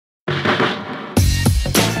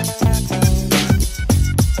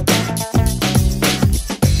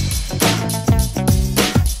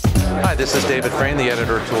this is David Frayne, the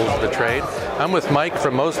editor of Tools of the Trade. I'm with Mike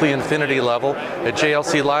from Mosely Infinity Level at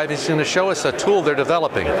JLC Live. He's going to show us a tool they're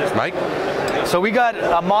developing. Mike? So we got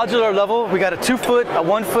a modular level. We got a 2 foot, a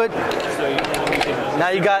 1 foot. Now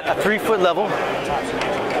you got a 3 foot level.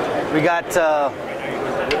 We got a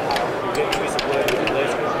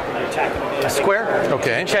square.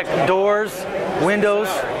 Okay. Check doors, windows.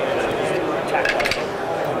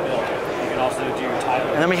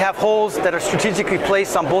 And then we have holes that are strategically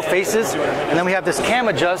placed on both faces. And then we have this cam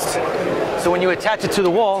adjust. So when you attach it to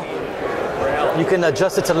the wall, you can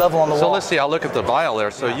adjust it to level on the wall. So let's see, I'll look at the vial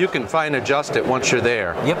there. So you can fine adjust it once you're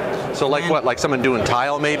there. Yep. So like what, like someone doing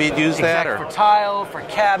tile maybe use that? Or? For tile, for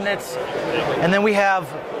cabinets. And then we have,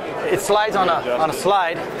 it slides on a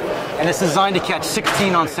slide, and it's designed to catch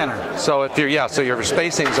 16 on center. So if you're, so your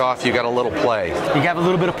spacing's off, you got a little play. You have a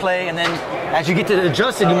little bit of play, and then as you get to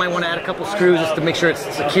adjust it, you might want to add a couple screws just to make sure it's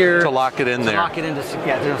secure. To lock it in there. To lock it in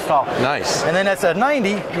to install. Nice. And then that's a 90,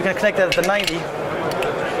 you're going to connect that at the 90.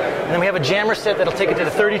 And then we have a jammer set that'll take it to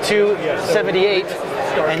the 32, 78.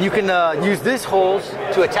 And you can use this holes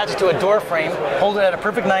to attach it to a door frame, hold it at a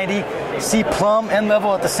perfect 90, see plumb and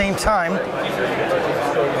level at the same time,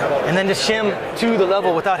 and then just shim to the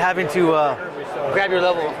level without having to grab your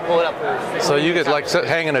level, pull it up. So you could like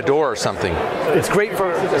hang in a door or something. It's great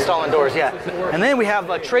for installing doors, yeah. And then we have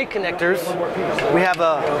tray connectors. We have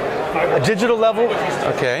a digital level.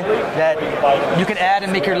 Okay. That you can add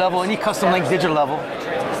and make your level, any custom length digital level.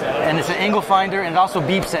 And it's an angle finder, and it also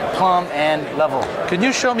beeps at plumb and level. Can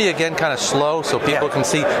you show me again kind of slow so people can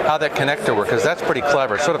see how that connector works? Because that's pretty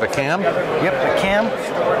clever. Sort of a cam? Yep, a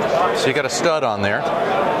cam. So you got a stud on there.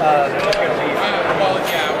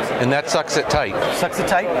 And that sucks it tight. Sucks it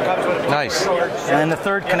tight. Nice. And then the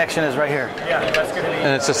third connection is right here.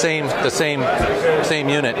 And it's the same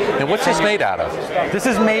unit. And what's this made out of? This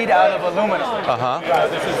is made out of aluminum.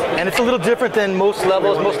 And it's a little different than most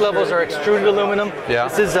levels. Most levels are extruded aluminum. Yeah.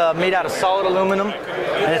 This is made out of solid aluminum.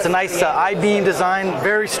 And it's a nice I-beam design,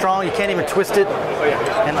 very strong. You can't even twist it.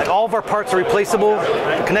 And like all of our parts are replaceable.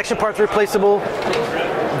 The connection parts are replaceable.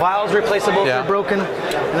 Vials replaceable if they're broken.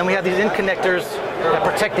 And then we have these end connectors that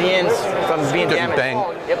protect the ends from being damaged.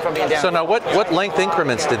 Yep, from being damaged. So now what length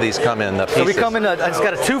increments do these come in, the pieces? So we come in, it's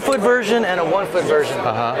got a 2 foot version and a 1 foot version.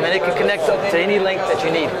 And then it can connect to any length that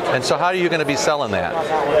you need. And so how are you going to be selling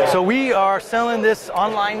that? So we are selling this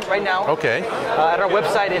online right now. Okay. At our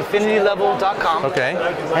website, infinitylevel.com. Okay.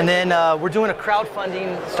 And then we're doing a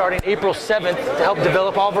crowdfunding starting April 7th to help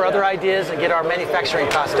develop all of our other ideas and get our manufacturing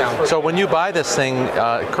costs down. So when you buy this thing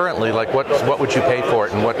currently, like what would you pay for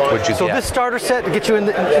it and what would you get? So this starter set to get you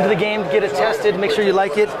into the game, get it tested, make sure you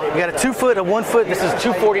like it. We got a 2 foot, a 1 foot. This is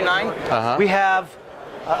 $249. We have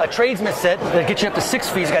a tradesman set that gets you up to 6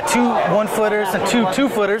 feet. It's got 2 1 footers and 2 2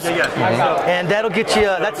 footers. And that'll get you,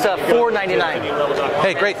 that's $499.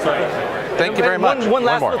 Hey, great. Thank you very much. One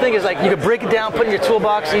last little thing is like you can break it down, put it in your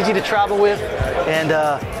toolbox, easy to travel with, and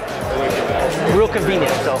real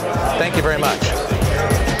convenient. So thank you very much.